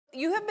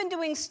You have been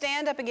doing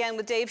stand-up again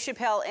with Dave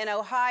Chappelle in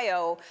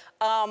Ohio.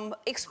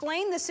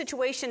 Explain the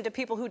situation to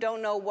people who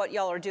don't know what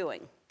y'all are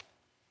doing.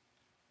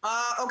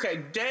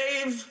 Okay,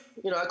 Dave,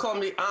 I call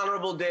him the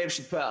Honorable Dave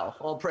Chappelle,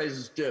 all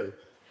praises due,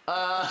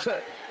 owns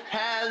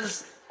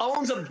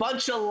a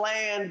bunch of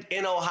land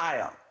in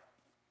Ohio.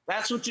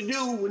 That's what you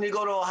do when you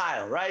go to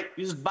Ohio, right?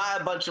 You just buy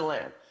a bunch of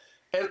land.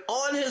 And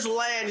on his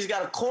land, he's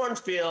got a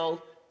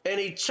cornfield, and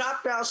he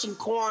chopped down some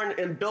corn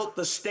and built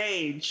the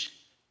stage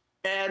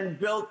and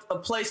built a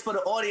place for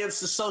the audience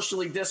to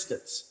socially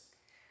distance.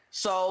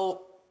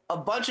 So a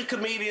bunch of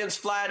comedians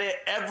fly there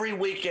every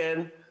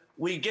weekend.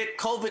 We get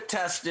COVID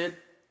tested,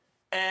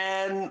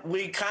 and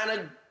we kind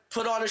of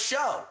put on a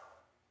show,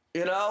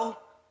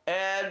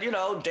 And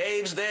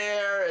Dave's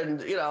there, and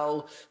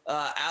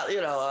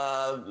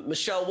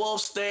Michelle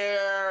Wolf's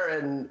there,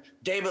 and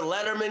David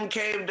Letterman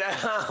came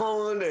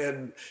down,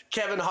 and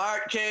Kevin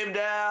Hart came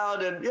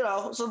down, and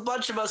it's a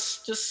bunch of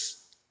us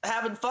just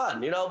having fun,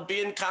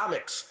 being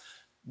comics.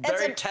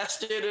 Very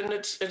tested, and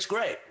it's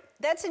great.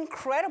 That's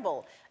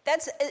incredible.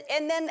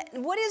 And then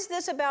what is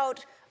this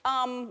about?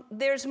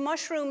 There's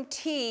mushroom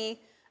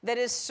tea that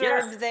is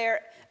served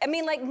there. I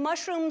mean, like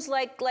mushrooms,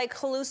 like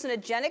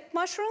hallucinogenic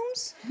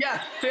mushrooms?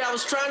 Yeah. See, I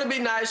was trying to be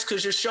nice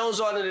because your show's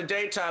on in the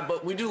daytime,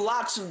 but we do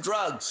lots of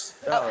drugs.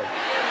 Okay.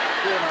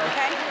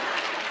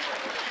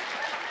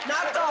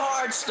 Not the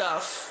hard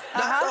stuff.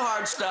 Not the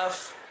hard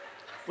stuff.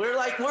 We're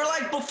like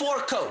before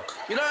Coke.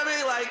 You know what I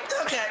mean? Like,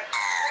 okay,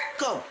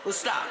 Coke, let's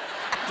stop.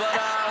 But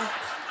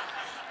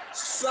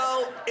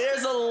so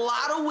there's a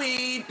lot of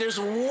weed. There's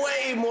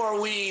way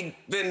more weed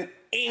than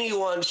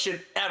anyone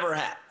should ever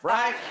have,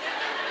 right?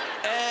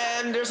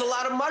 And there's a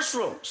lot of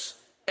mushrooms.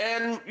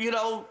 And,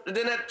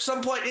 then at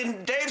some point,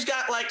 Dave's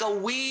got like a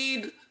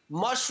weed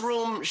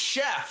mushroom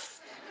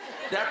chef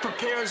that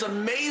prepares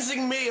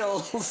amazing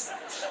meals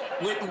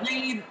with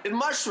weed and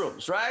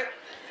mushrooms, right?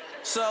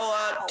 So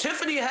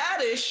Tiffany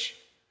Haddish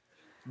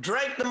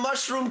drank the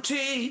mushroom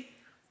tea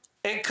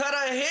and cut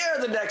her hair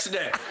the next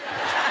day.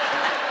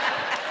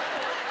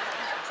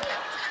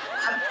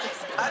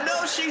 I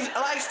know she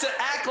likes to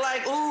act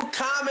like, ooh,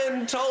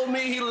 Common told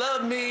me he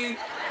loved me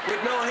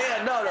with no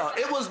hair. No,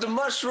 it was the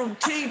mushroom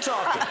tea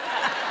talking.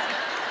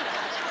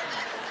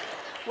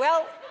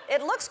 Well,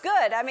 it looks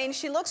good. I mean,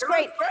 she looks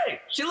great. Looks great.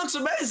 She looks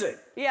amazing.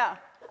 Yeah.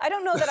 I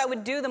don't know that I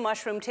would do the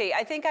mushroom tea.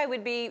 I think I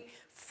would be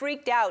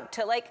freaked out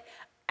to, like,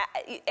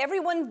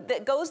 everyone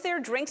that goes there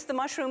drinks the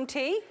mushroom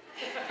tea?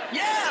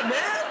 Yeah,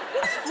 man.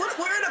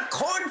 We're in a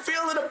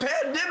cornfield in a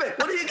pandemic.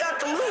 What do you got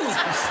to lose?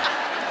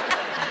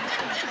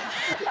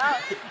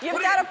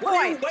 You've got a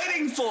point. What are you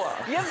waiting for?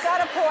 You've got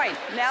a point.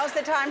 Now's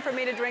the time for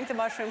me to drink the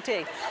mushroom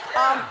tea.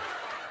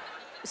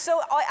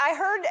 So I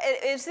heard,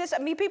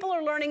 people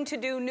are learning to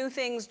do new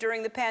things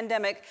during the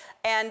pandemic,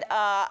 and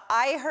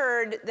I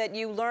heard that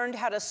you learned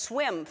how to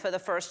swim for the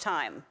first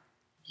time.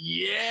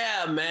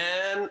 Yeah,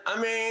 man. I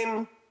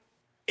mean,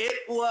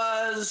 it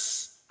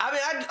was...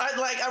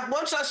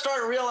 once I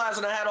started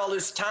realizing I had all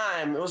this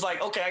time, it was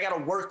like, okay, I got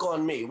to work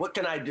on me. What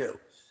can I do?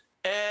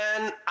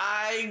 And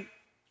I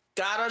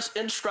got an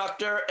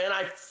instructor, and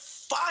I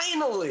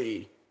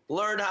finally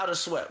learned how to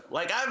swim.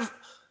 Like, I've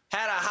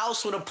had a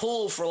house with a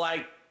pool for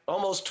like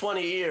almost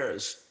 20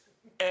 years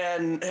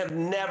and have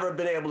never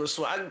been able to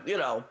swim.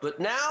 But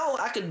now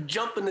I can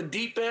jump in the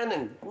deep end,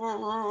 and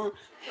I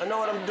know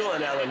what I'm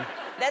doing, Ellen.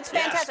 That's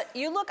fantastic.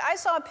 Yes. I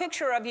saw a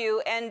picture of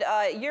you, and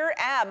your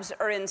abs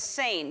are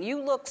insane.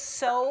 You look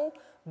so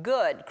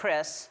good,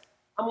 Chris.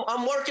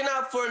 I'm working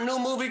out for a new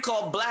movie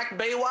called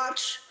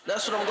Baywatch.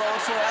 That's what I'm going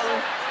for,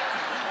 Ellen.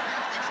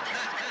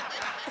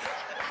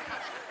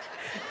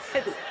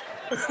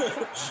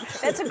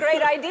 That's a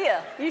great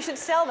idea. You should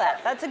sell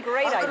that. That's a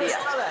great idea.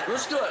 Sell that.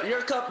 Let's do it.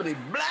 Your company,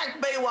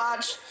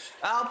 Baywatch.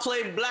 I'll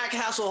play Black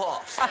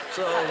Hasselhoff.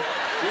 So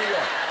here you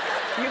go.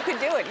 You could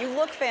do it. You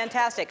look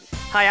fantastic.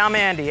 Hi, I'm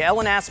Andy.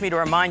 Ellen asked me to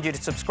remind you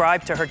to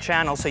subscribe to her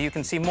channel so you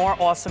can see more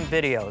awesome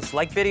videos,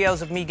 like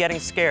videos of me getting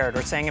scared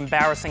or saying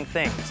embarrassing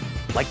things,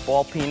 like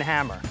ball peen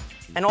hammer,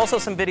 and also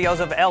some videos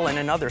of Ellen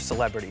and other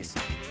celebrities,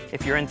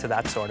 if you're into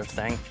that sort of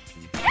thing.